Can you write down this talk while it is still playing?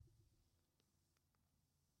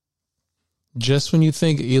Just when you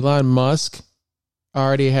think Elon Musk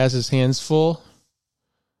already has his hands full,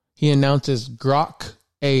 he announces Grok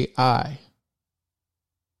AI.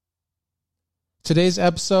 Today's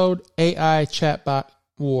episode, AI Chatbot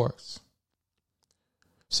Wars.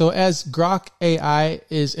 So as Grok AI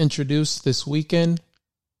is introduced this weekend,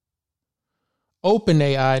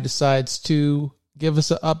 OpenAI decides to give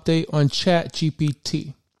us an update on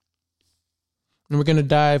ChatGPT. And we're going to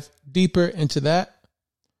dive deeper into that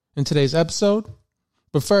in today's episode.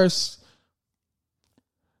 But first,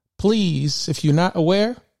 please, if you're not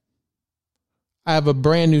aware, I have a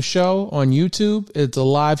brand new show on YouTube. It's a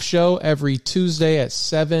live show every Tuesday at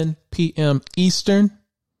 7 p.m. Eastern.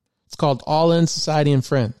 It's called All In Society and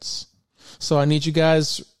Friends. So I need you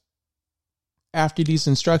guys, after these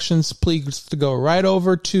instructions, please to go right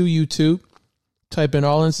over to YouTube. Type in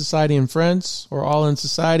All In Society and Friends or All In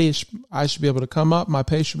Society. I should be able to come up. My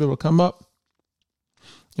page should be able to come up.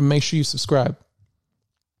 And make sure you subscribe.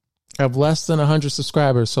 I have less than 100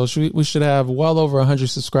 subscribers, so we should have well over 100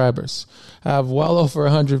 subscribers. I have well over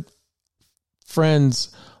 100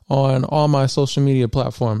 friends on all my social media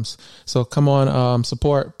platforms. So come on,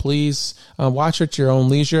 support, please. Watch at your own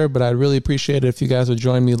leisure, but I'd really appreciate it if you guys would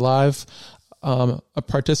join me live.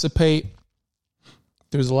 Participate.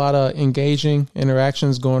 There's a lot of engaging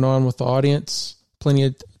interactions going on with the audience. Plenty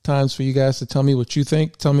of times for you guys to tell me what you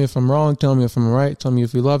think. Tell me if I'm wrong. Tell me if I'm right. Tell me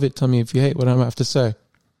if you love it. Tell me if you hate what I have to say.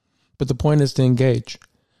 But the point is to engage.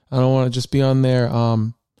 I don't want to just be on there,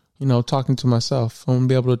 talking to myself. I want to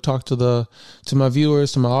be able to talk to my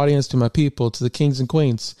viewers, to my audience, to my people, to the kings and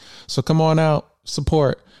queens. So come on out,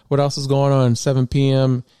 support. What else is going on? 7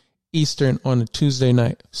 p.m. Eastern on a Tuesday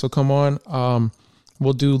night. So come on.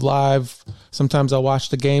 We'll do live. Sometimes I'll watch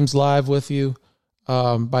the games live with you.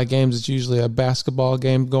 By games, it's usually a basketball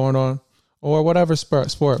game going on or whatever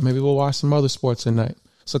sport. Maybe we'll watch some other sports at night.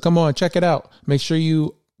 So come on, check it out. Make sure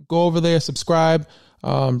you go over there, subscribe,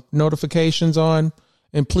 notifications on,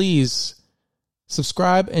 and please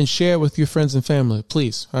subscribe and share with your friends and family.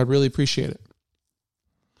 Please, I'd really appreciate it.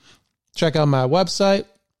 Check out my website,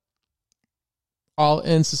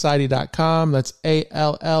 allinsociety.com. That's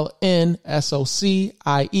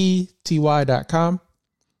ALLNSOCIETY.com.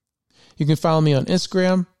 You can follow me on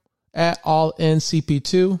Instagram at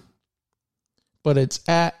allincp2, but it's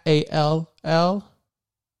at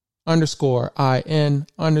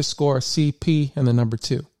ALL_IN_CP and the number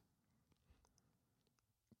 2.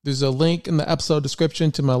 There's a link in the episode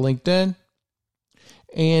description to my LinkedIn.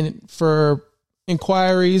 And for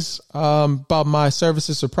inquiries about my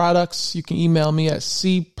services or products, you can email me at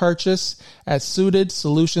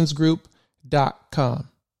cpurchase@suitedsolutionsgroup.com.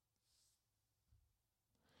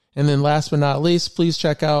 And then last but not least, please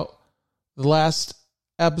check out the last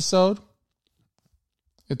episode.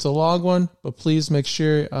 It's a long one, but please make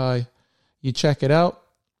sure you check it out.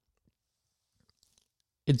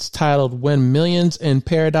 It's titled Win Millions in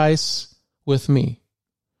Paradise with Me.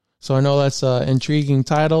 So I know that's an intriguing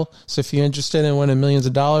title. So if you're interested in winning millions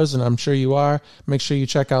of dollars, and I'm sure you are, make sure you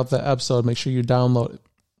check out the episode. Make sure you download it.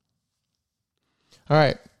 All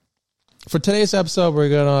right. For today's episode, we're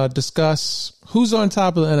going to discuss who's on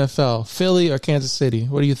top of the NFL, Philly or Kansas City.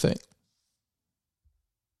 What do you think?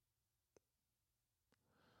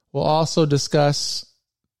 We'll also discuss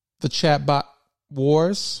the chatbot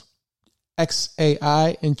wars,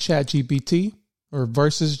 xAI and ChatGPT, or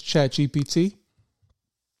versus ChatGPT.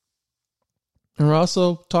 And we'll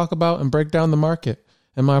also talk about and break down the market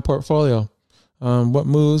and my portfolio. What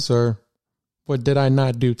moves or what did I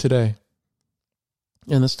not do today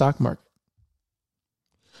in the stock market?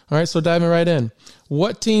 All right, so diving right in.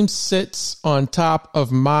 What team sits on top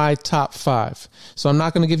of my top 5? So I'm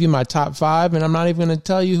not going to give you my top 5, and I'm not even going to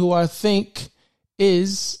tell you who I think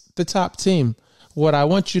is the top team. What I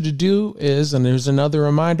want you to do is, and there's another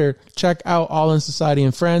reminder, check out All In Society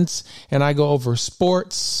and Friends, and I go over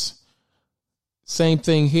sports. Same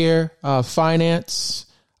thing here, finance,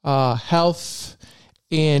 health,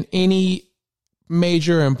 and any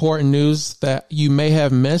major important news that you may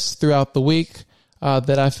have missed throughout the week.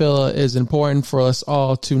 That I feel is important for us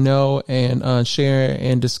all to know and share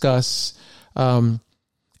and discuss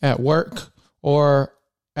at work or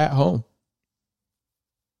at home.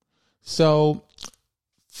 So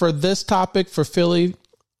for this topic, for Philly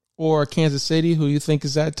or Kansas City, who you think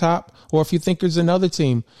is at top, or if you think there's another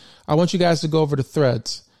team, I want you guys to go over to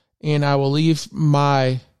Threads, and I will leave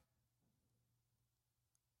my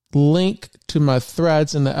link to my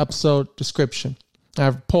Threads in the episode description. I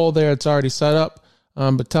have a poll there. It's already set up.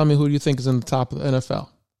 But tell me, who do you think is in the top of the NFL?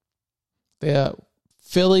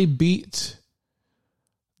 Philly beat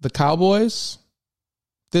the Cowboys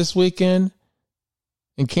this weekend,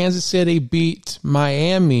 And Kansas City beat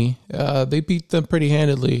Miami. They beat them pretty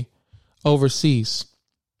handedly overseas.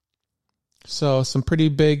 So some pretty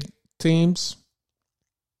big teams.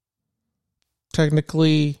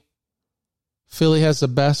 Technically, Philly has the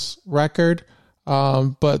best record.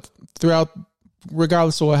 But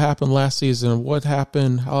regardless of what happened last season, what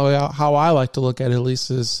happened, how I like to look at it at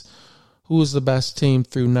least, is who was the best team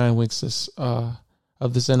through 9 weeks of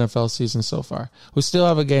this NFL season so far. We still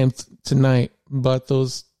have a game tonight, but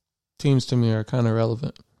those teams to me are kind of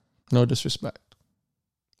relevant. No disrespect.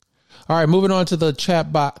 All right, moving on to the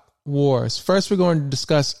chatbot wars. First, we're going to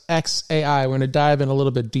discuss xAI. We're going to dive in a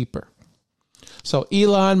little bit deeper. So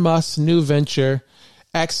Elon Musk's new venture,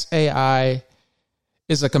 xAI,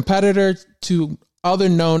 is a competitor to other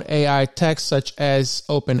known AI tech such as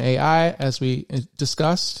OpenAI, as we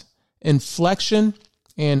discussed, Inflection,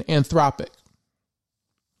 and Anthropic.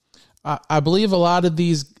 I believe a lot of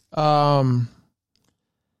these, the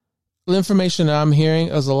information that I'm hearing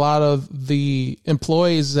is a lot of the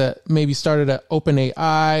employees that maybe started at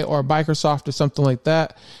OpenAI or Microsoft or something like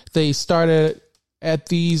that. They started at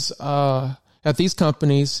these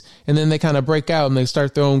companies, and then they kind of break out and they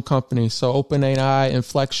start their own companies. So OpenAI,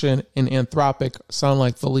 Inflection, and Anthropic sound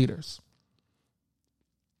like the leaders.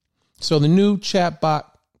 So the new chatbot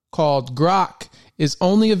called Grok is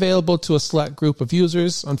only available to a select group of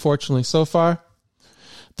users, unfortunately, so far.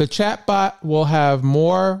 The chatbot will have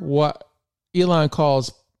more what Elon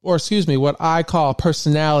calls, or excuse me, what I call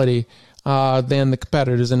personality than the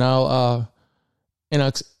competitors. And I'll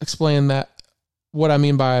explain that, what I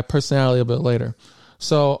mean by personality, a bit later.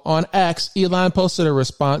 So on X, Elon posted a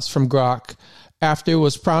response from Grok after it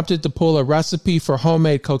was prompted to pull a recipe for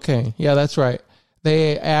homemade cocaine. Yeah, that's right.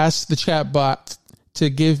 They asked the chatbot to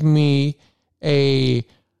give me a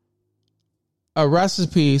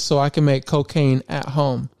recipe so I can make cocaine at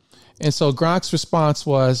home. And so Grok's response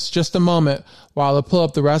was, just a moment while I pull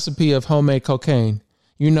up the recipe of homemade cocaine,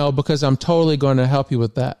 because I'm totally going to help you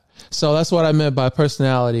with that. So that's what I meant by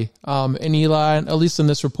personality. And Elon, at least in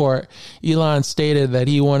this report, Elon stated that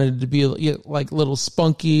he wanted to be like little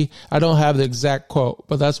spunky. I don't have the exact quote,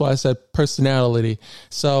 but that's why I said personality.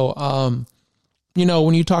 So,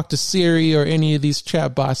 when you talk to Siri or any of these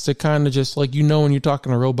chatbots, they're kind of just like, when you're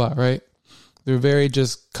talking to a robot, right? They're very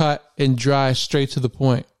just cut and dry, straight to the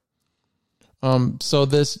point. So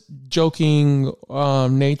this joking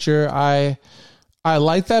nature, I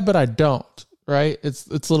like that, but I don't. Right? It's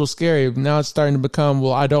a little scary. Now it's starting to become,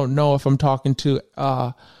 well, I don't know if I'm talking to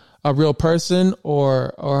a real person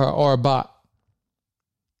or a bot.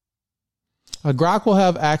 Grok will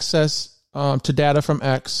have access to data from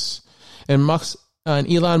X, and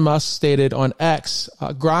Elon Musk stated on X,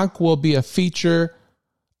 Grok will be a feature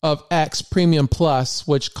of X Premium Plus,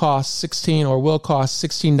 which will cost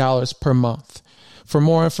 $16 per month. For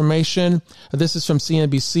more information, this is from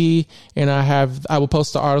CNBC, and I will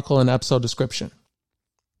post the article in the episode description.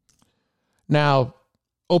 Now,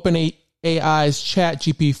 OpenAI's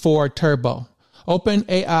ChatGPT 4 Turbo.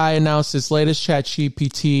 OpenAI announced its latest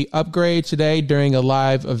ChatGPT upgrade today during a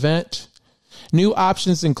live event. New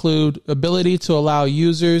options include ability to allow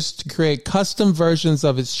users to create custom versions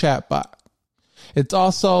of its chatbot. It's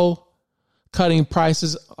also cutting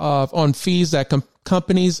prices on fees that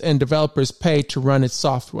companies and developers pay to run its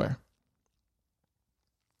software.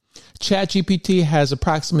 ChatGPT has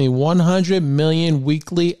approximately 100 million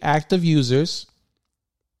weekly active users.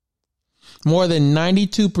 More than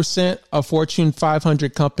 92% of Fortune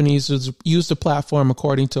 500 companies use the platform,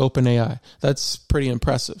 according to OpenAI. That's pretty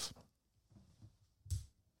impressive.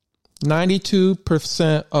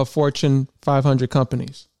 92% of Fortune 500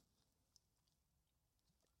 companies.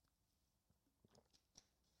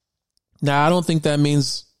 Now, I don't think that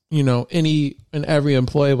means, any and every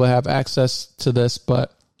employee will have access to this,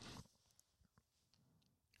 but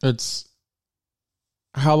it's,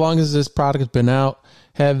 how long has this product been out?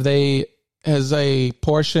 Has a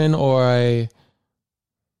portion or a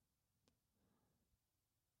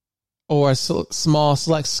small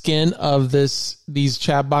select skin of these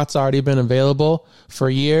chatbots already been available for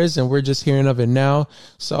years, and we're just hearing of it now?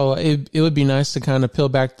 So it would be nice to kind of peel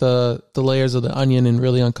back the layers of the onion and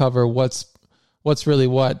really uncover what's really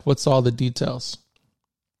what's all the details.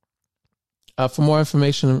 For more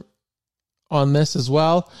information on this as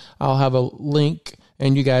well, I'll have a link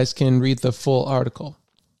and you guys can read the full article.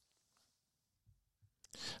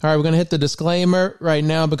 All right, we're going to hit the disclaimer right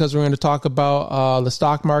now because we're going to talk about the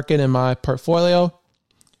stock market and my portfolio.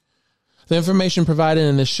 The information provided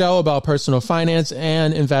in this show about personal finance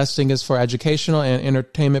and investing is for educational and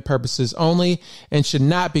entertainment purposes only and should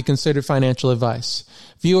not be considered financial advice.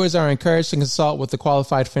 Viewers are encouraged to consult with a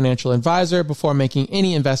qualified financial advisor before making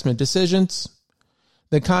any investment decisions.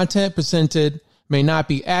 The content presented may not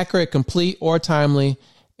be accurate, complete, or timely,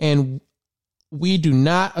 and we do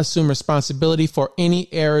not assume responsibility for any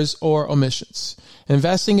errors or omissions.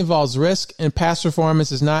 Investing involves risk, and past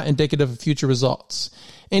performance is not indicative of future results.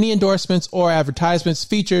 Any endorsements or advertisements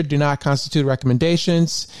featured do not constitute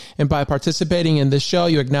recommendations, and by participating in this show,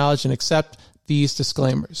 you acknowledge and accept these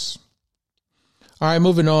disclaimers. All right,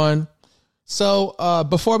 moving on. So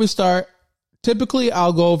before we start, typically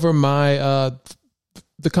I'll go over my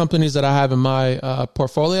the companies that I have in my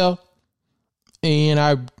portfolio, and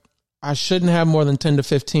I shouldn't have more than 10 to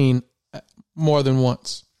 15 more than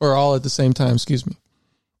once, or all at the same time, excuse me.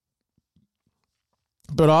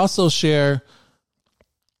 But also share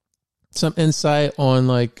some insight on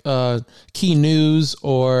like key news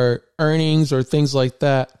or earnings or things like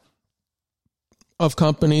that of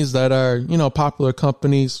companies that are, popular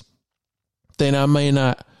companies that I may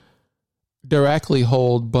not directly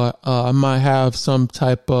hold, but I might have some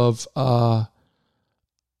type of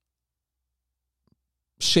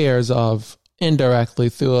shares of indirectly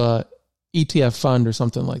through a ETF fund or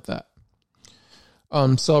something like that.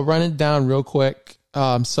 So I'll run it down real quick.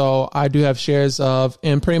 So I do have shares of,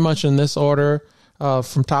 and pretty much in this order,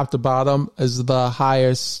 from top to bottom is the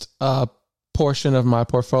highest portion of my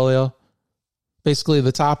portfolio. Basically,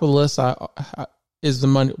 the top of the list is the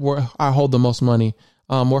money where I hold the most money.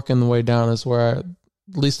 Working the way down is where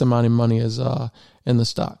the least amount of money is in the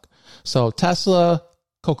stock. So Tesla,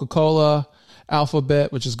 Coca-Cola,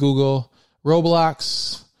 Alphabet, which is Google,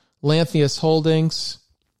 Roblox, Lantheus Holdings,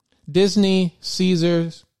 Disney,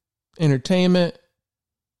 Caesars Entertainment,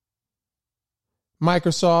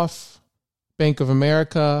 Microsoft, Bank of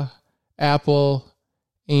America, Apple,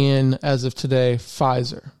 and as of today,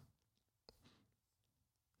 Pfizer.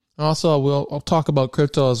 Also, I'll talk about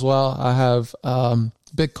crypto as well. I have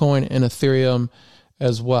Bitcoin and Ethereum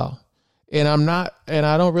as well. And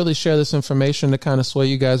I don't really share this information to kind of sway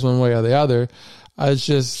you guys one way or the other. I was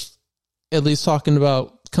just at least talking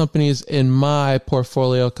about companies in my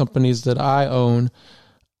portfolio, companies that I own.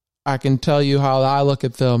 I can tell you how I look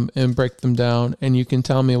at them and break them down. And you can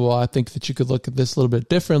tell me, well, I think that you could look at this a little bit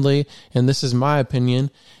differently. And this is my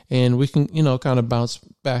opinion. And we can, kind of bounce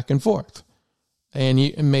back and forth. And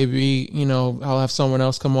maybe, I'll have someone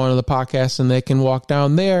else come on to the podcast and they can walk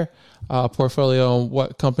down their portfolio on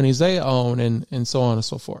what companies they own and so on and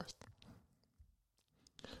so forth.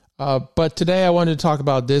 But today I wanted to talk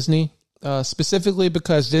about Disney, specifically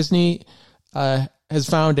because Disney has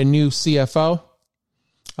found a new CFO.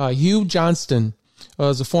 Hugh Johnston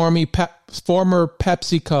was a former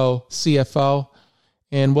PepsiCo CFO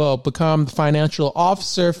and will become the financial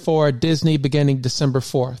officer for Disney beginning December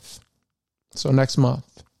 4th. So next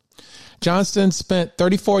month. Johnston spent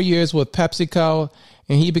 34 years with PepsiCo,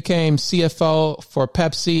 and he became CFO for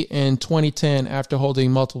Pepsi in 2010 after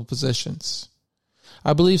holding multiple positions.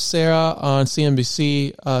 I believe Sarah on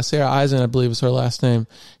CNBC, Sarah Eisen, I believe is her last name.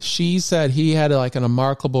 She said he had like a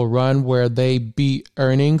remarkable run where they beat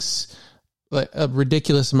earnings like a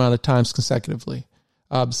ridiculous amount of times consecutively.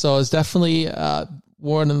 So it's definitely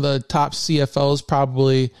one of the top CFOs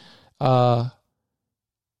probably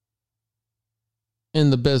in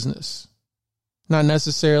the business. Not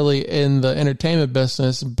necessarily in the entertainment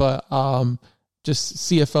business, but just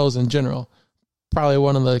CFOs in general. Probably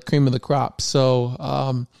one of the cream of the crop.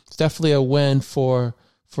 So it's definitely a win for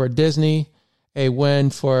Disney, a win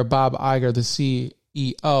for Bob Iger, the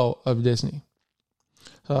CEO of Disney.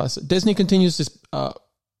 So Disney continues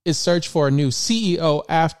its search for a new CEO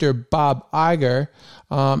after Bob Iger.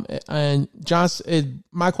 And Johnson,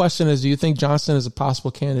 my question is, do you think Johnson is a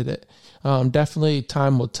possible candidate? Definitely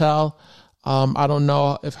time will tell. I don't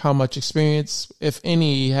know how much experience, if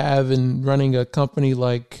any, you have in running a company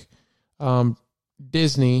like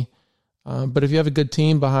Disney. But if you have a good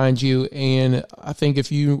team behind you, and I think if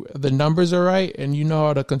the numbers are right and you know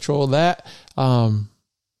how to control that, I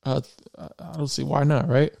don't see why not,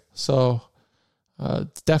 right? So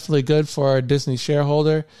it's definitely good for a Disney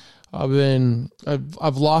shareholder.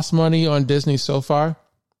 I've lost money on Disney so far.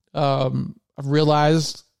 I've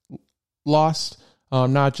realized lost,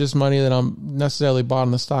 not just money that I'm necessarily bought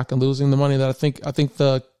in the stock and losing the money that I think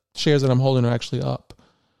the shares that I'm holding are actually up.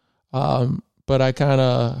 But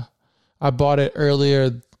I bought it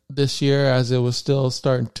earlier this year as it was still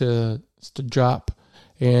starting to drop,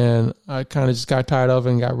 and I kind of just got tired of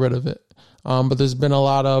it and got rid of it. But there's been a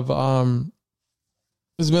lot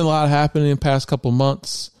happening in the past couple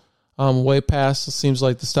months. way past. It seems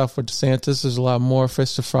like the stuff with DeSantis is a lot more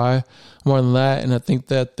fish to fry, more than that. And I think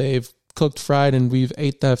that they've cooked, fried, and we've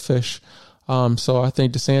ate that fish. So I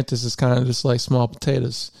think DeSantis is kind of just like small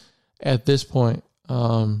potatoes at this point.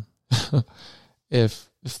 If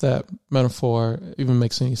that metaphor even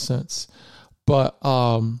makes any sense. But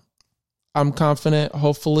I'm confident.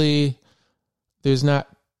 Hopefully the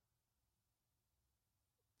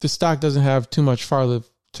stock doesn't have too much farther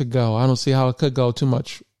to go. I don't see how it could go too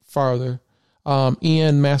much farther.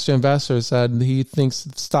 Ian, Master Investor, said he thinks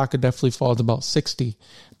the stock could definitely fall to about 60.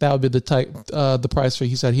 That would be the price for,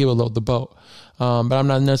 he said he would load the boat. But I'm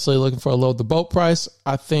not necessarily looking for a load the boat price.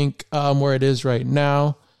 I think where it is right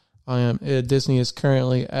now, Disney is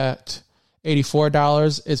currently at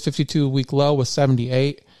 $84. Its 52-week low was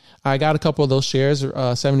 78. I got a couple of those shares,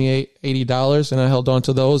 $78, $80, and I held on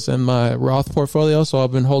to those in my Roth portfolio. So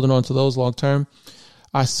I've been holding on to those long term.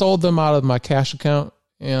 I sold them out of my cash account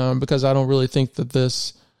because I don't really think that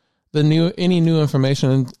any new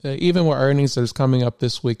information, even with earnings that is coming up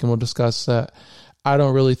this week, and we'll discuss that, I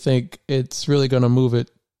don't really think it's really going to move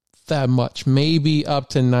it that much. Maybe up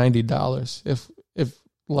to $90 if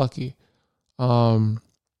lucky.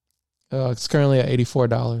 It's currently at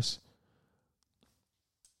 $84.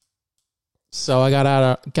 So I got it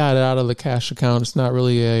out of the cash account. It's not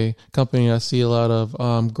really a company I see a lot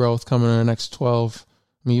of growth coming in the next 12,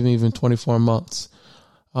 maybe even 24 months.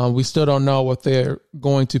 We still don't know what they're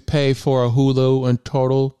going to pay for a Hulu in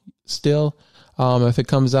total still. If it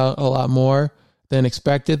comes out a lot more than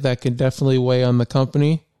expected, that could definitely weigh on the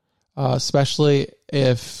company, especially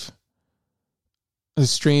if the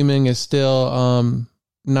streaming is still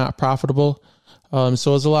not profitable. So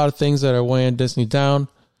there's a lot of things that are weighing Disney down.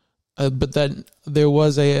 But then there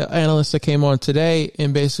was a analyst that came on today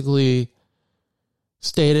and basically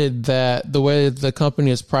stated that the way the company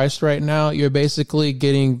is priced right now, you're basically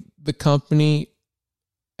getting the company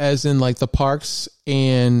as in like the parks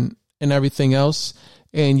and everything else,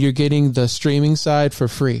 and you're getting the streaming side for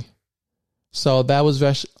free. So that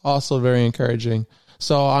was also very encouraging.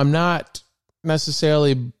 So I'm not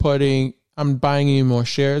necessarily I'm buying any more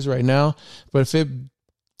shares right now, but if it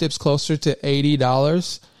dips closer to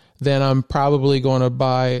 $80, then I'm probably going to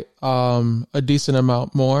buy a decent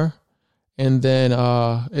amount more, and then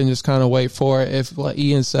and just kind of wait for it. If, like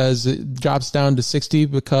Ian says, it drops down to 60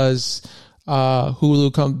 because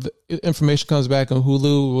information comes back on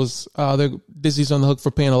Hulu was Disney's on the hook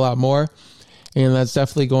for paying a lot more, and that's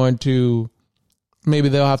definitely going to, maybe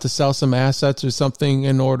they'll have to sell some assets or something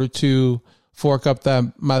in order to fork up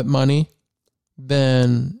that money.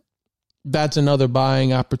 Then that's another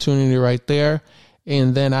buying opportunity right there.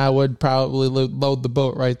 And then I would probably load the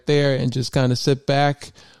boat right there and just kind of sit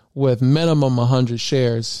back with minimum 100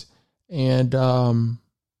 shares and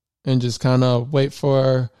just kind of wait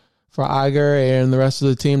for Iger and the rest of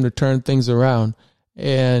the team to turn things around.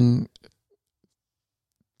 And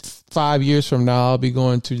 5 years from now, I'll be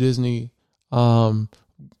going to Disney,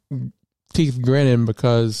 teeth grinning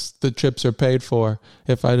because the trips are paid for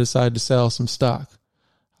if I decide to sell some stock.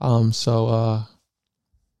 So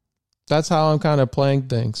that's how I'm kind of playing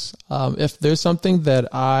things. If there's something that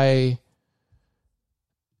I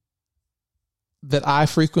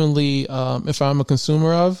frequently, if I'm a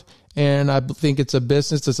consumer of, and I think it's a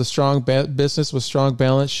business that's a strong business with strong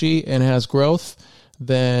balance sheet and has growth,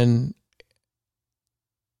 then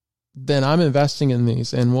I'm investing in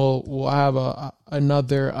these, and we'll have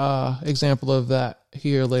another example of that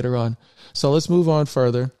here later on. So let's move on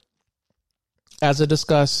further. As I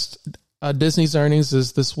discussed, Disney's earnings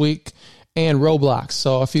is this week, and Roblox.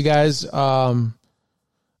 So if you guys,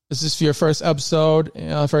 this is your first episode,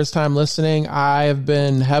 first time listening, I have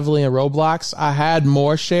been heavily in Roblox. I had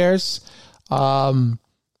more shares, but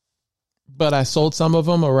I sold some of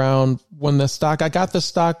them around when I got the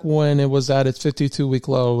stock when it was at its 52-week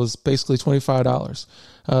low. It was basically $25.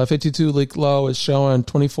 52-week low is showing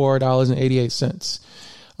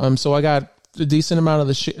 $24.88. So I got a decent amount of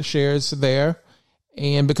the shares there.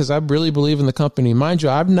 And because I really believe in the company, mind you,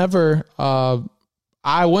 I've never,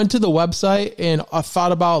 I went to the website and I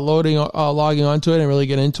thought about logging onto it and really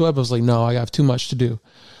get into it. But I was like, no, I have too much to do.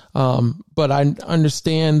 But I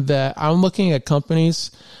understand that I'm looking at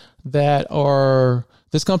companies that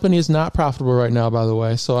this company is not profitable right now, by the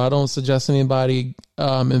way. So I don't suggest anybody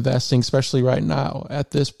investing, especially right now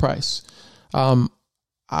at this price. My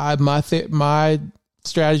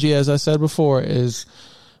strategy, as I said before, is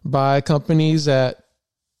buy companies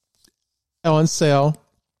on sale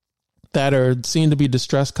that are seen to be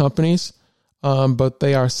distressed companies, but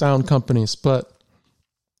they are sound companies. But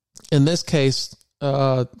in this case,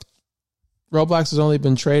 Roblox has only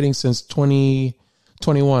been trading since 2020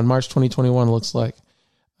 21, March 2021 looks like.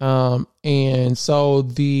 And so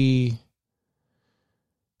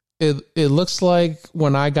it looks like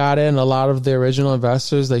when I got in, a lot of the original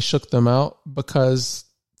investors, they shook them out because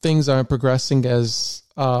things aren't progressing as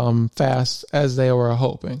fast as they were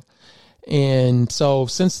hoping. And so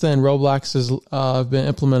since then, Roblox has been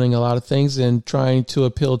implementing a lot of things and trying to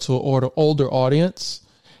appeal to an older audience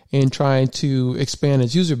and trying to expand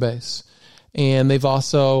its user base. And they've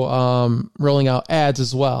also rolling out ads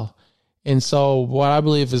as well. And so what I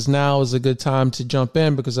believe is now is a good time to jump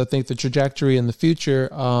in, because I think the trajectory in the future,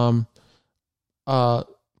 kind of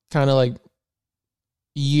like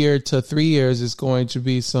year to 3 years, is going to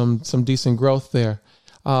be some decent growth there.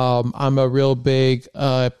 I'm a real big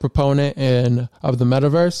proponent of the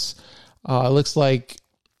metaverse. It looks like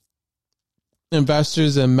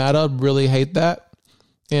investors in Meta really hate that,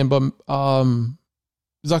 but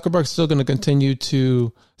Zuckerberg's still going to continue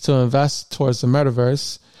to invest towards the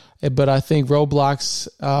metaverse. But I think Roblox,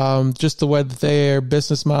 just the way that their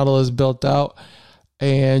business model is built out,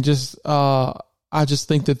 and I just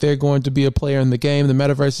think that they're going to be a player in the game. The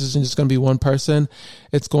metaverse isn't just going to be one person.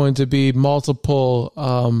 It's going to be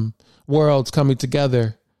multiple worlds coming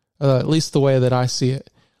together, at least the way that I see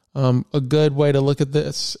it. A good way to look at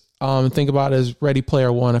this and think about it is Ready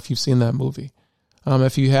Player One, if you've seen that movie.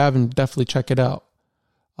 If you haven't, definitely check it out.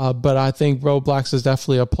 But I think Roblox is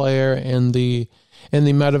definitely a player in the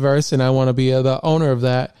metaverse, and I want to be the owner of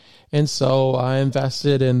that. And so I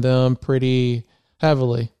invested in them pretty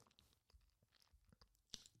heavily.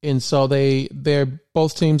 And so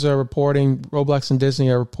both teams are reporting, Roblox and Disney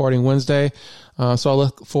are reporting Wednesday. So I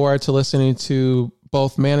look forward to listening to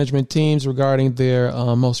both management teams regarding their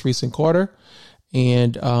most recent quarter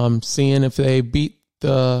and seeing if they beat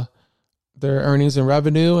their earnings and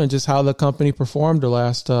revenue and just how the company performed the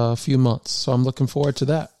last few months. So I'm looking forward to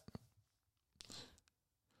that.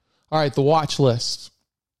 All right, the watch list.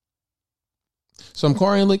 So I'm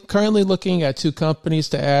currently looking at 2 companies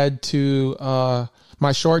to add to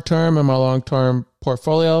my short-term and my long-term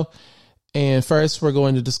portfolio. And first, we're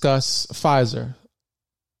going to discuss Pfizer.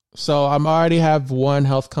 So I already have one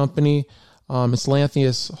health company. It's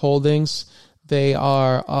Lantheus Holdings. They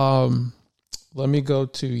are, let me go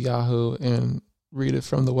to Yahoo and read it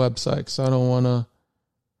from the website because I don't want to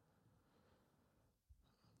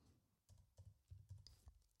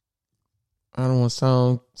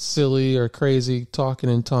sound silly or crazy talking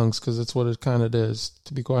in tongues, because that's what it kind of is,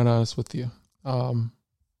 to be quite honest with you. I'm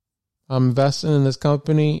investing in this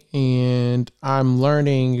company and I'm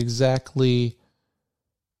learning exactly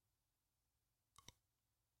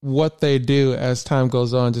what they do as time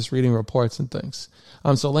goes on, just reading reports and things.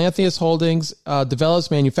 So Lantheus Holdings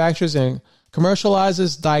develops, manufactures, and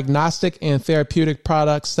commercializes diagnostic and therapeutic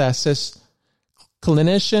products that assist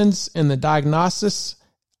clinicians in the diagnosis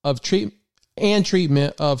of treatment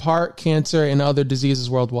of heart, cancer, and other diseases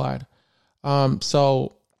worldwide.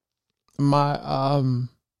 So my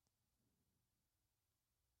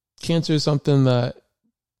cancer is something that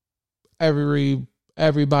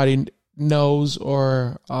everybody knows,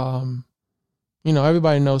 or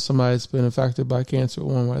everybody knows somebody that's been affected by cancer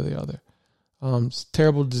one way or the other. It's a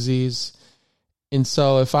terrible disease. And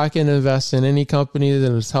so if I can invest in any company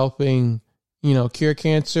that is helping, cure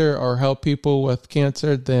cancer or help people with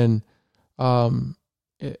cancer, then and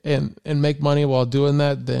make money while doing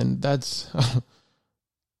that, then that's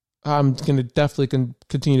I'm going to definitely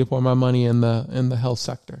continue to pour my money in the health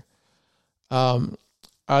sector.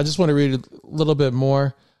 I just want to read a little bit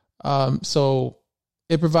more. So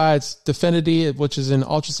it provides Definity, which is an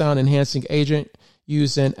ultrasound enhancing agent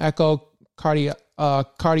used in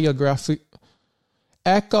echocardiography.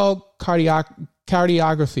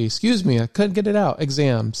 Excuse me, I couldn't get it out.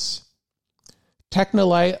 Exams.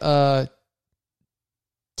 Technolite,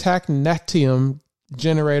 technetium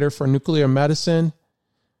generator for nuclear medicine.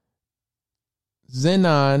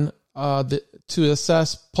 Xenon, to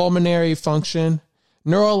assess pulmonary function.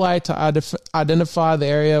 Neurolite to identify the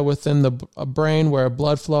area within the brain where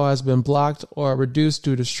blood flow has been blocked or reduced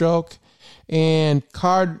due to stroke. And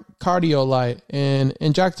Cardiolite, an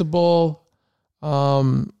injectable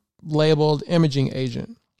labeled imaging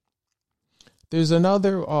agent. There's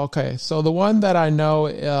another, okay, so the one that I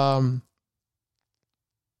know,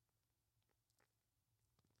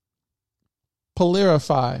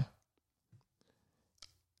 Polarify.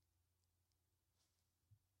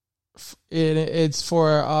 It's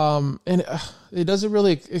for, and it doesn't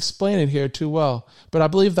really explain it here too well, but I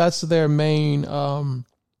believe that's their main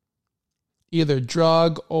either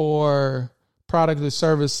drug or product or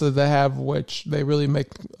service that they have, which they really make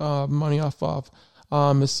money off of.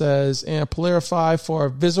 It says, and Polarify for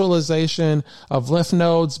visualization of lymph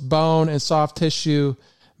nodes, bone, and soft tissue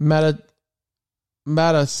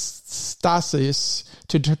metastasis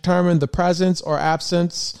to determine the presence or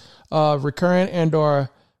absence of recurrent and or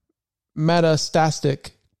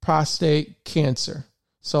metastatic prostate cancer.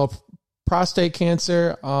 So prostate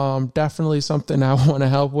cancer, definitely something I want to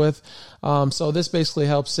help with. So this basically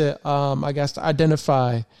helps it, I guess, to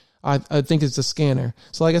identify. I think it's a scanner.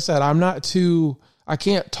 So like I said, I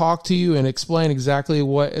can't talk to you and explain exactly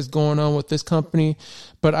what is going on with this company,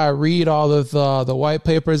 but I read all of the white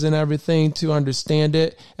papers and everything to understand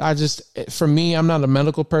it. For me, I'm not a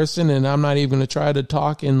medical person, and I'm not even going to try to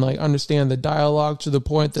talk and like understand the dialogue to the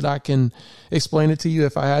point that I can explain it to you.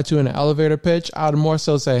 If I had to in an elevator pitch, I would more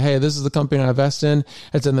so say, hey, this is the company I invest in.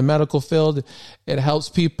 It's in the medical field. It helps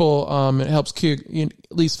people. It helps cure, at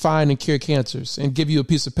least find and cure cancers, and give you a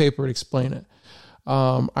piece of paper to explain it.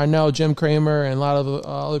 I know Jim Cramer and a lot of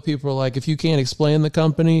other people are like, if you can't explain the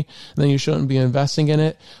company, then you shouldn't be investing in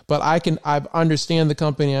it. But I understand the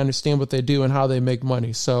company, I understand what they do and how they make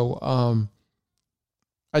money. So,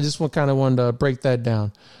 I just wanted to break that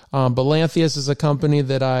down. But Lantheus is a company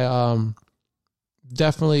that I,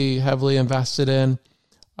 definitely heavily invested in.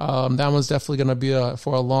 That one's definitely going to be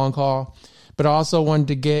for a long haul, but I also wanted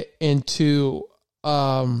to get into,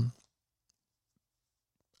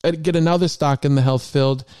 get another stock in the health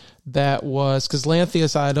field that was, because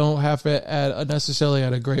Lantheus, I don't have it at necessarily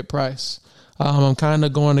at a great price. I'm kind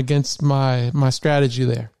of going against my strategy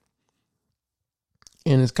there,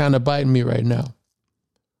 and it's kind of biting me right now.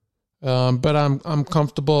 But I'm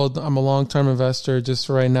comfortable. I'm a long-term investor. Just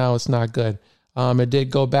for right now, it's not good. It did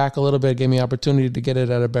go back a little bit, gave me opportunity to get it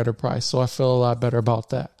at a better price, so I feel a lot better about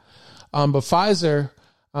that. But Pfizer.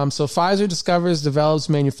 So Pfizer discovers, develops,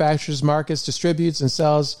 manufactures, markets, distributes, and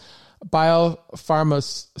sells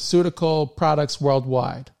biopharmaceutical products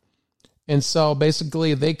worldwide. And so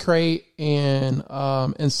basically they create and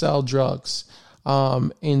sell drugs.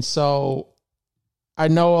 And so I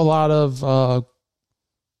know a lot of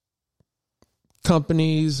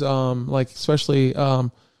companies, especially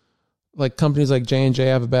like companies like J&J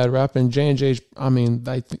have a bad rep, and J&J,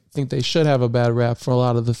 I think they should have a bad rep for a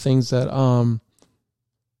lot of the things that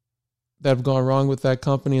have gone wrong with that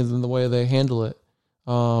company and the way they handle it.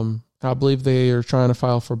 I believe they are trying to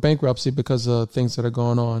file for bankruptcy because of things that are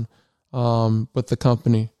going on with the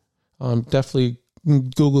company. Definitely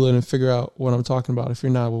Google it and figure out what I'm talking about if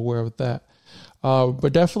you're not aware of that.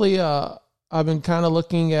 But definitely, I've been kind of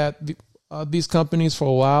looking at these companies for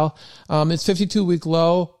a while. Its 52-week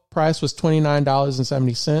low price was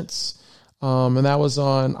 $29.70. And that was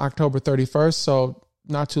on October 31st, so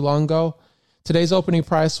not too long ago. Today's opening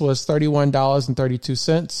price was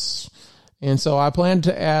 $31.32. And so I plan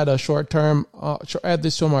to add a add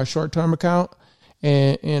this to my short-term account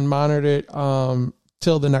and monitor it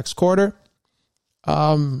till the next quarter.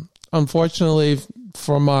 Unfortunately,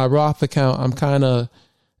 for my Roth account, I'm kind of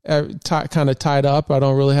tied up. I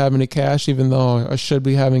don't really have any cash, even though I should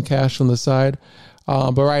be having cash on the side.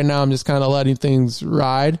 But right now I'm just kind of letting things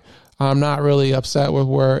ride. I'm not really upset with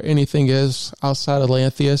where anything is outside of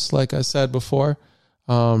Lantheus, like I said before.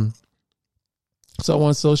 So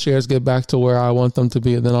once those shares get back to where I want them to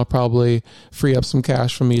be, then I'll probably free up some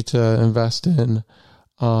cash for me to invest in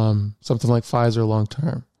something like Pfizer long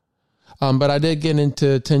term. But I did get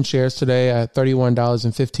into 10 shares today at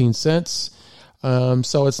 $31.15.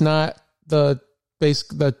 So it's not the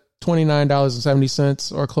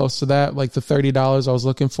 $29.70 or close to that, like the $30 I was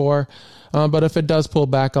looking for. But if it does pull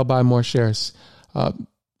back, I'll buy more shares.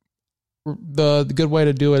 The good way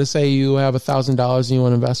to do it is, say you have $1,000 and you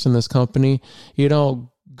want to invest in this company. You don't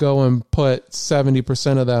go and put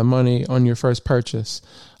 70% of that money on your first purchase.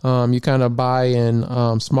 You kind of buy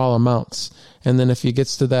in small amounts. And then if it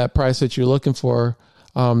gets to that price that you're looking for,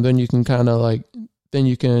 then you can kind of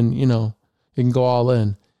you can go all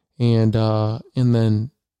in and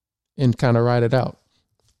kind of ride it out.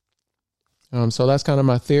 So that's kind of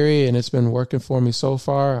my theory, and it's been working for me so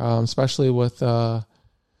far, especially with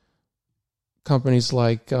companies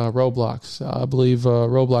like Roblox. I believe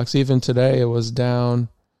Roblox, even today, it was down.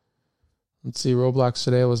 Roblox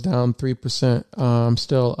today was down 3%. I'm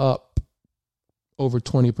still up over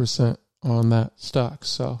 20% on that stock.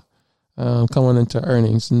 So coming into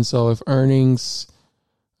earnings. And so if earnings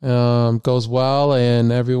goes well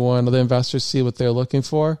and everyone, the investors see what they're looking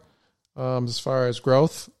for as far as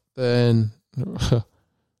growth, then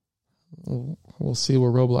we'll see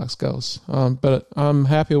where Roblox goes. But I'm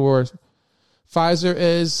happy where Pfizer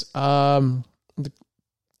is.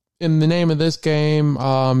 In the name of this game,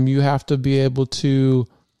 you have to be able to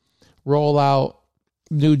roll out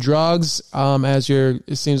new drugs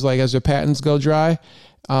it seems like as your patents go dry.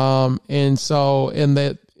 And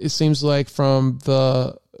that it seems like from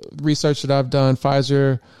the research that I've done,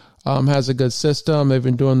 Pfizer has a good system. They've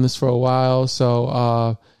been doing this for a while,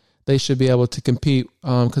 so they should be able to compete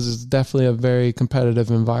because it's definitely a very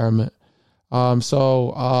competitive environment.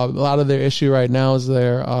 So a lot of their issue right now is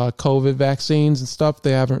their COVID vaccines and stuff.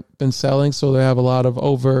 They haven't been selling, so they have a lot of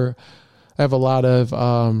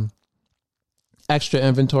extra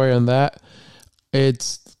inventory on that.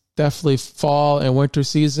 It's definitely fall and winter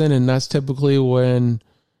season, and that's typically when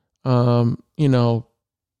flus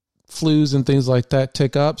and things like that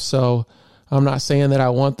tick up. So I'm not saying that I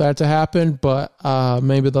want that to happen, but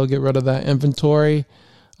maybe they'll get rid of that inventory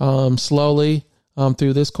slowly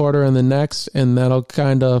through this quarter and the next, and that'll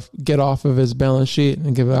kind of get off of his balance sheet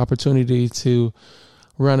and give an opportunity to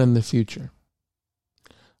run in the future.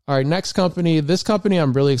 All right, next company. This company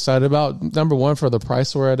I'm really excited about. Number one, for the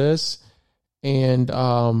price where it is, and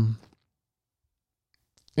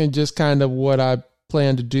just kind of what I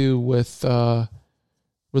plan to do with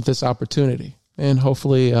this opportunity. And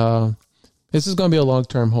hopefully this is going to be a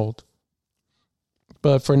long-term hold.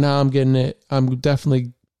 But for now, I'm getting it. I'm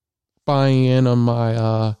definitely buying in on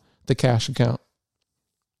my the cash account.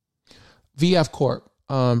 VF Corp.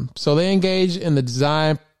 So they engage in the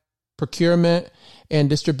design, procurement, and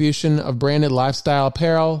distribution of branded lifestyle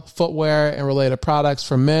apparel, footwear, and related products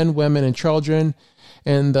for men, women, and children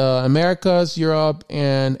in the Americas, Europe,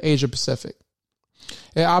 and Asia Pacific.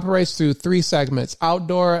 It operates through three segments: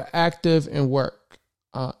 outdoor, active, and work.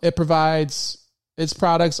 It provides its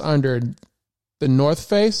products under the North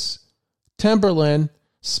Face, Timberland,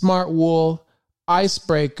 Smart Wool,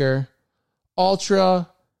 Icebreaker, Ultra,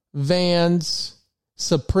 Vans,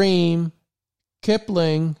 Supreme,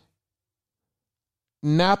 Kipling,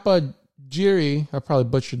 Napa Jiri, I probably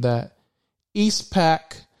butchered that,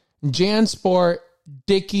 Eastpak, JanSport,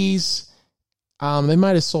 Dickies. They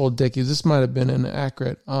might have sold Dickies. This might have been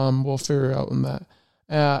inaccurate. We'll figure out on that.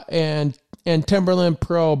 And Timberland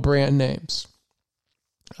Pro brand names.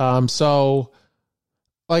 So,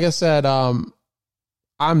 like I said,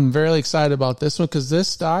 I'm very excited about this one because this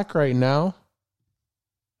stock right now,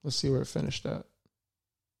 let's see where it finished at.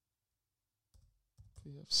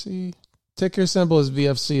 VFC. Ticker symbol is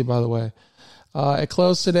VFC, by the way. It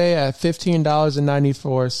closed today at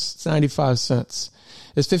 $15.95.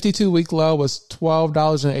 Its 52-week low was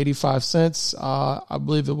 $12.85. I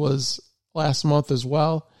believe it was last month as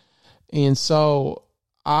well. And so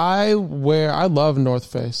I love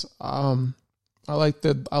North Face. I like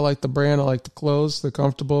the brand. I like the clothes. They're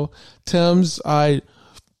comfortable. Tim's, to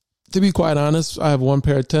be quite honest, I have one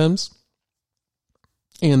pair of Tim's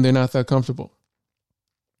and they're not that comfortable.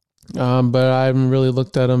 But I haven't really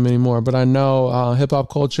looked at them anymore. But I know hip hop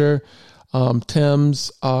culture,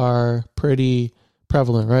 Timbs are pretty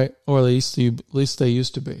prevalent, right? Or at least they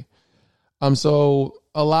used to be. So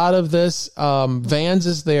a lot of this, Vans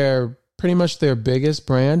is pretty much their biggest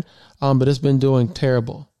brand, but it's been doing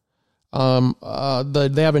terrible. They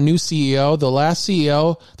have a new CEO. The last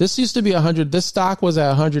CEO, this used to be $100. This stock was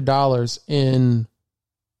at $100 in.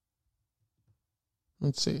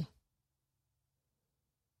 Let's see.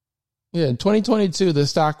 Yeah, in 2022, the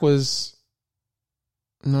stock was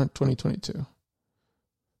not 2022.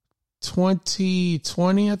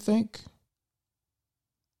 2020, I think.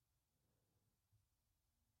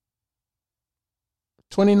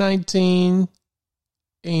 $2019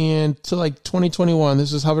 and to like 2021,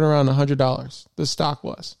 this was hovering around $100. The stock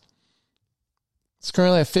was. It's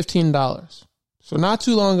currently at $15. So not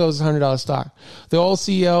too long ago, it was a $100 stock. The old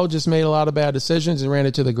CEO just made a lot of bad decisions and ran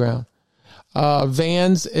it to the ground.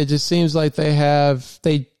 Vans, it just seems like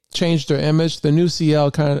they changed their image. The new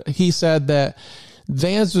CEO he said that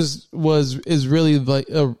Vans is really like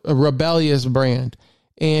a rebellious brand.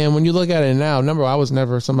 And when you look at it now, remember, I was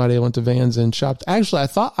never somebody that went to Vans and shopped. Actually, I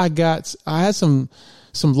thought I had some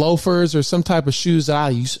loafers or some type of shoes that I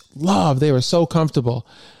used to love. They were so comfortable.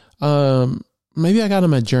 Maybe I got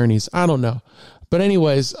them at Journeys. I don't know. But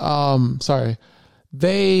anyways, sorry.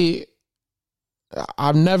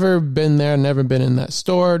 I've never been there, never been in that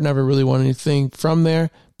store, never really wanted anything from there.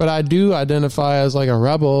 But I do identify as like a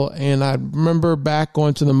rebel. And I remember back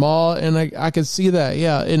going to the mall and I could see that.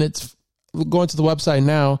 Yeah. And it's going to the website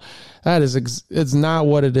now. It's not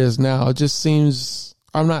what it is now. It just seems,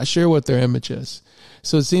 I'm not sure what their image is.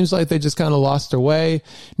 So it seems like they just kind of lost their way.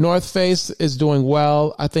 North Face is doing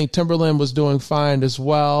well. I think Timberland was doing fine as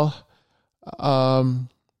well.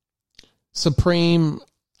 Supreme,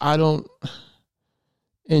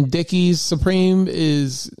 and Dickies. Supreme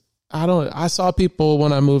is, I saw people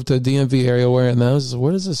when I moved to DMV area wearing those.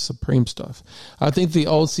 What is this Supreme stuff? I think the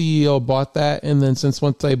old CEO bought that. And then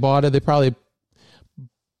once they bought it, they probably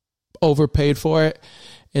overpaid for it.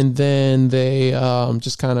 And then they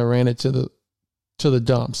just kind of ran it to the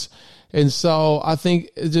dumps. And so I think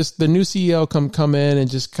just the new CEO come in and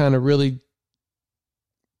just kind of really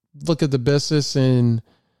look at the business and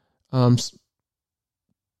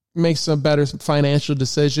make some better financial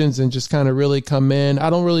decisions and just kind of really come in. I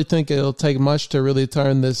don't really think it'll take much to really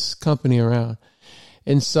turn this company around.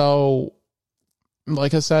 And so,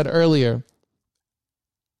 like I said earlier,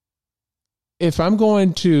 if I'm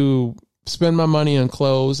going to spend my money on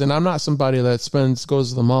clothes, and I'm not somebody that goes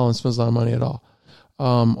to the mall and spends a lot of money at all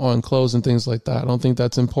on clothes and things like that. I don't think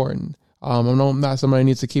that's important. I'm not somebody who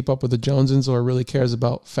needs to keep up with the Joneses or really cares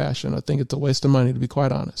about fashion. I think it's a waste of money, to be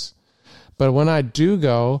quite honest. But when I do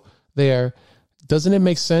go there, doesn't it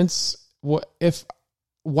make sense? Why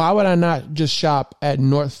would I not just shop at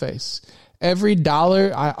North Face? Every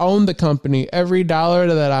dollar, I own the company. Every dollar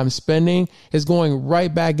that I'm spending is going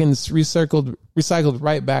right back in, recycled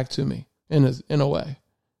right back to me in a way.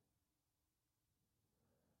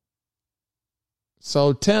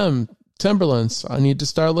 So Timberlands, I need to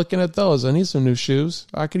start looking at those. I need some new shoes.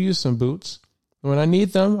 I could use some boots. When I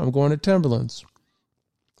need them, I'm going to Timberlands.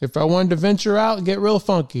 If I wanted to venture out, get real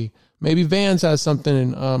funky, maybe Vans has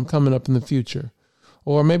something coming up in the future.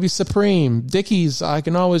 Or maybe Supreme, Dickies. I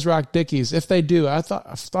can always rock Dickies. If they do, I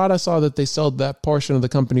thought I saw that they sold that portion of the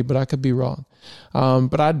company, but I could be wrong.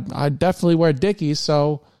 But I definitely wear Dickies.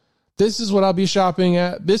 So this is what I'll be shopping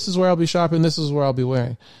at. This is where I'll be shopping. This is where I'll be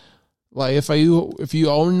wearing. Like if you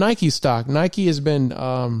own Nike stock, Nike has been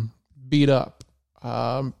beat up.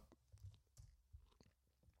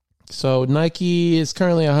 So Nike is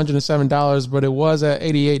currently $107, but it was at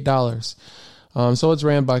 $88. So it's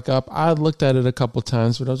ran back up. I looked at it a couple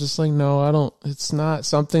times, but I was just like, no, I don't. It's not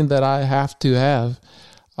something that I have to have.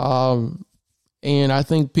 And I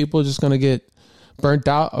think people are just going to get burnt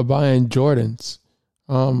out of buying Jordans.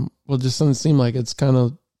 Well, it just doesn't seem like it's kind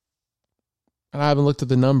of. I haven't looked at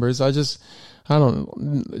the numbers. Just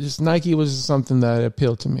Nike was just something that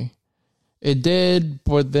appealed to me. It did,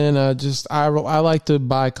 but then I like to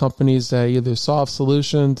buy companies that either solve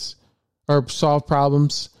solutions or solve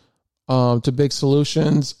problems to big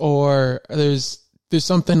solutions, or there's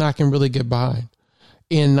something I can really get behind.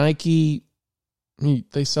 And Nike,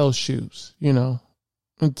 they sell shoes,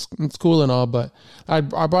 It's cool and all, but I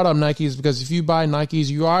brought up Nikes because if you buy Nikes,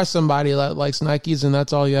 you are somebody that likes Nikes and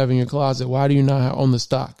that's all you have in your closet. Why do you not own the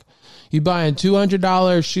stock? You buying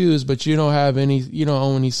 $200 shoes, but you don't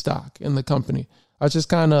own any stock in the company. That's just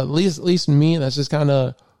kind of, at least me, that's just kind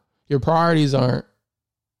of, your priorities aren't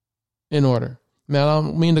in order. Man, I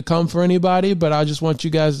don't mean to come for anybody, but I just want you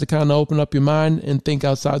guys to kind of open up your mind and think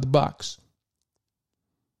outside the box.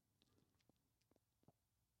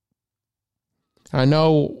 I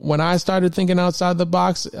know when I started thinking outside the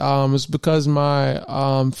box, it was because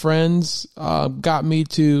my friends got me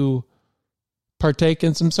to partake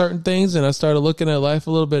in some certain things, and I started looking at life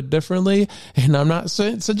a little bit differently. And I'm not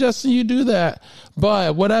suggesting you do that,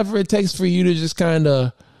 but whatever it takes for you to just kind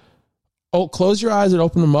of close your eyes and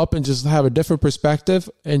open them up and just have a different perspective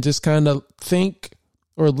and just kind of think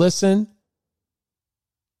or listen,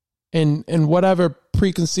 and whatever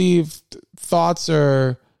preconceived thoughts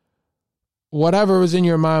or whatever was in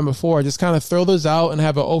your mind before, just kind of throw those out and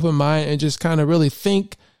have an open mind and just kind of really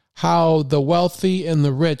think how the wealthy and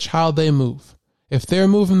the rich, how they move. If they're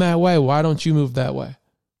moving that way, why don't you move that way?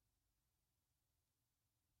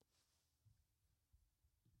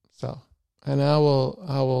 So, and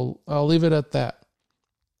I'll leave it at that.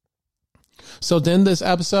 So then this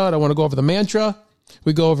episode, I want to go over the mantra.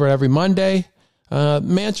 We go over it every Monday.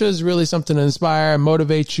 Mantra is really something to inspire,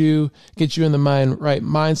 motivate you, get you in the right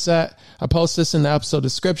mindset. I post this in the episode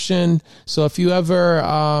description. So if you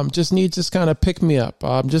ever just need to kind of pick me up,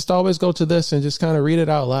 just always go to this and just kind of read it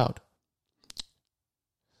out loud.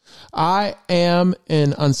 I am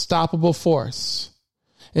an unstoppable force,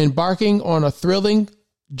 embarking on a thrilling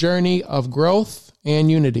journey of growth and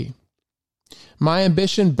unity. My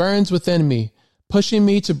ambition burns within me, pushing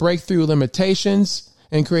me to break through limitations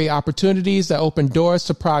and create opportunities that open doors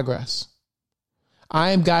to progress.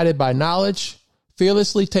 I am guided by knowledge,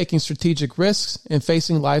 fearlessly taking strategic risks and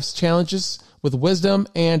facing life's challenges with wisdom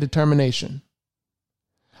and determination.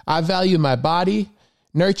 I value my body,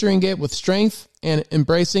 nurturing it with strength and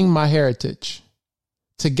embracing my heritage.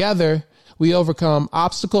 Together, we overcome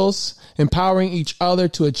obstacles, empowering each other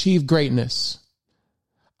to achieve greatness.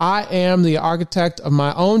 I am the architect of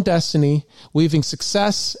my own destiny, weaving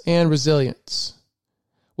success and resilience.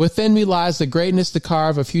 Within me lies the greatness to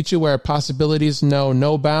carve a future where possibilities know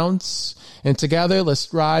no bounds. And together,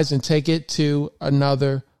 let's rise and take it to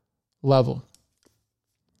another level.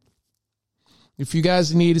 If you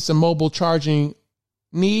guys need some mobile charging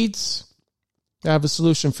needs, I have a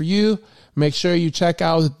solution for you. Make sure you check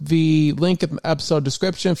out the link in the episode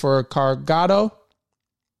description for Cargado.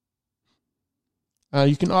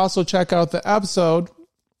 You can also check out the episode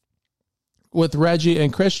with Reggie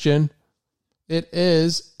and Christian. It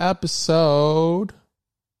is episode...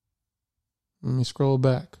 Let me scroll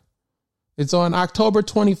back. It's on October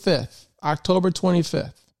 25th. October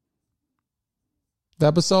 25th. The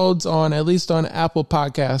episode's on, at least on Apple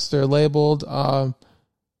Podcasts. They're labeled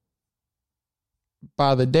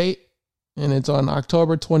by the date, and it's on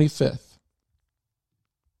October 25th.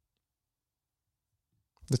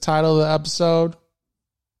 The title of the episode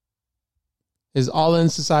is All In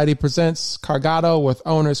Society Presents Cargado with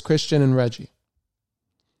owners Christian and Reggie.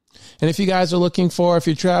 And if you guys are looking for, if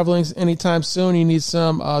you're traveling anytime soon, you need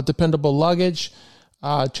some dependable luggage,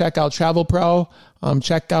 check out Travel Pro.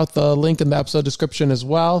 Check out the link in the episode description as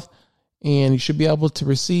well, and you should be able to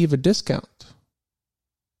receive a discount.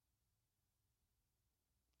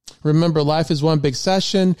 Remember, life is one big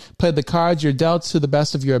session. Play the cards you're dealt to the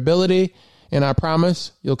best of your ability, and I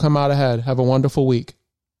promise you'll come out ahead. Have a wonderful week.